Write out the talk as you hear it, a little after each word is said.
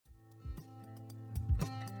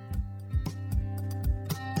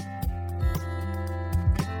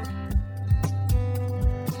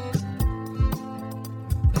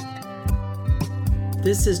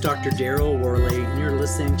This is Dr. Daryl Worley, and you're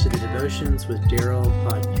listening to the Devotions with Daryl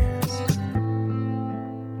podcast.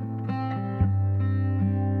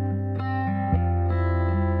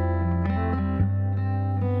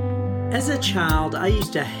 As a child, I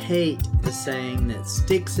used to hate the saying that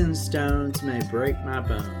sticks and stones may break my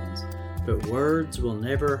bones, but words will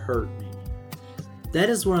never hurt me. That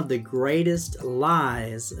is one of the greatest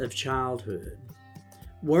lies of childhood.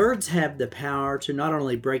 Words have the power to not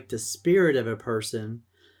only break the spirit of a person,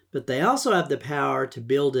 but they also have the power to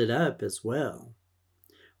build it up as well.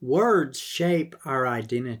 Words shape our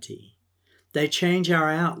identity. They change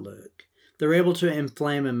our outlook. They're able to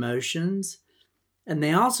inflame emotions, and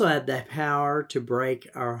they also have the power to break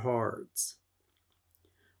our hearts.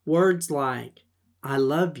 Words like, I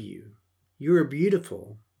love you, you are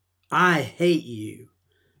beautiful, I hate you,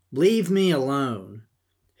 leave me alone,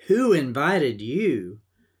 who invited you?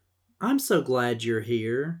 I'm so glad you're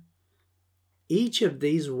here. Each of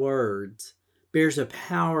these words bears a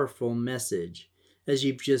powerful message, as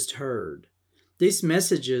you've just heard. These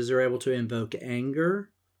messages are able to invoke anger,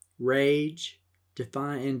 rage,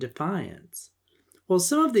 and defiance. Well,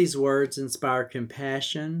 some of these words inspire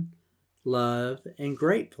compassion, love, and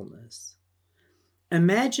gratefulness.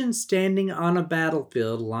 Imagine standing on a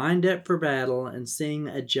battlefield lined up for battle and seeing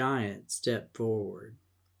a giant step forward.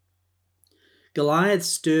 Goliath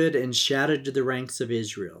stood and shouted to the ranks of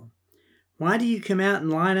Israel, Why do you come out and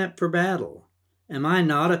line up for battle? Am I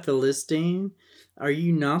not a Philistine? Are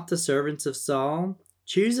you not the servants of Saul?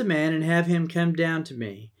 Choose a man and have him come down to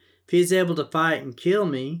me. If he is able to fight and kill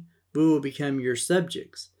me, we will become your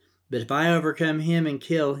subjects. But if I overcome him and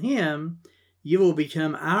kill him, you will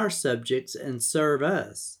become our subjects and serve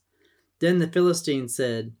us. Then the Philistine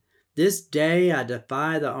said, This day I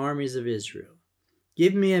defy the armies of Israel.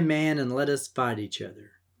 Give me a man and let us fight each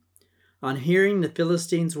other. On hearing the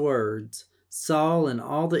Philistines' words, Saul and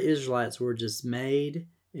all the Israelites were dismayed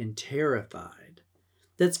and terrified.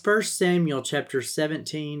 That's 1 Samuel chapter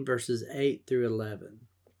 17, verses 8 through 11.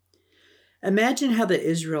 Imagine how the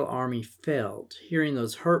Israel army felt hearing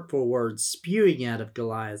those hurtful words spewing out of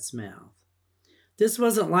Goliath's mouth. This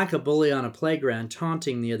wasn't like a bully on a playground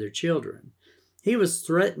taunting the other children. He was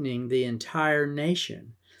threatening the entire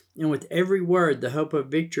nation. And with every word, the hope of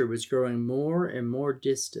victory was growing more and more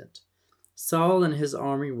distant. Saul and his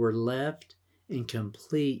army were left in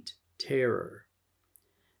complete terror.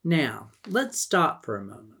 Now, let's stop for a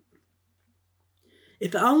moment.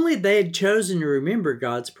 If only they had chosen to remember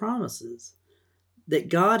God's promises, that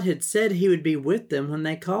God had said he would be with them when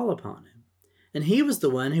they call upon him, and he was the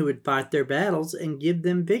one who would fight their battles and give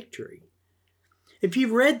them victory. If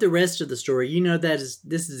you've read the rest of the story, you know this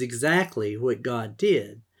is exactly what God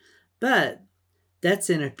did. But that's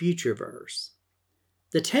in a future verse.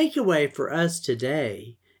 The takeaway for us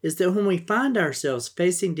today is that when we find ourselves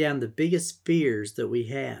facing down the biggest fears that we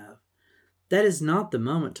have, that is not the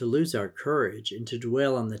moment to lose our courage and to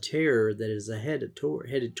dwell on the terror that is headed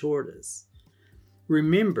toward us.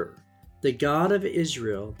 Remember, the God of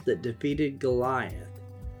Israel that defeated Goliath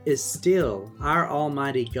is still our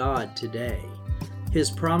Almighty God today. His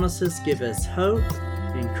promises give us hope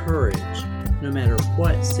and courage no matter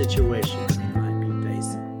what situation we might be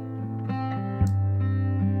facing.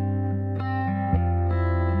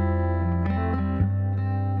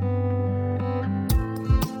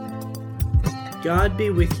 God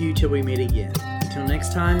be with you till we meet again. Until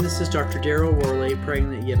next time, this is Dr. Daryl Worley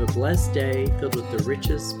praying that you have a blessed day filled with the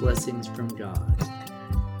richest blessings from God.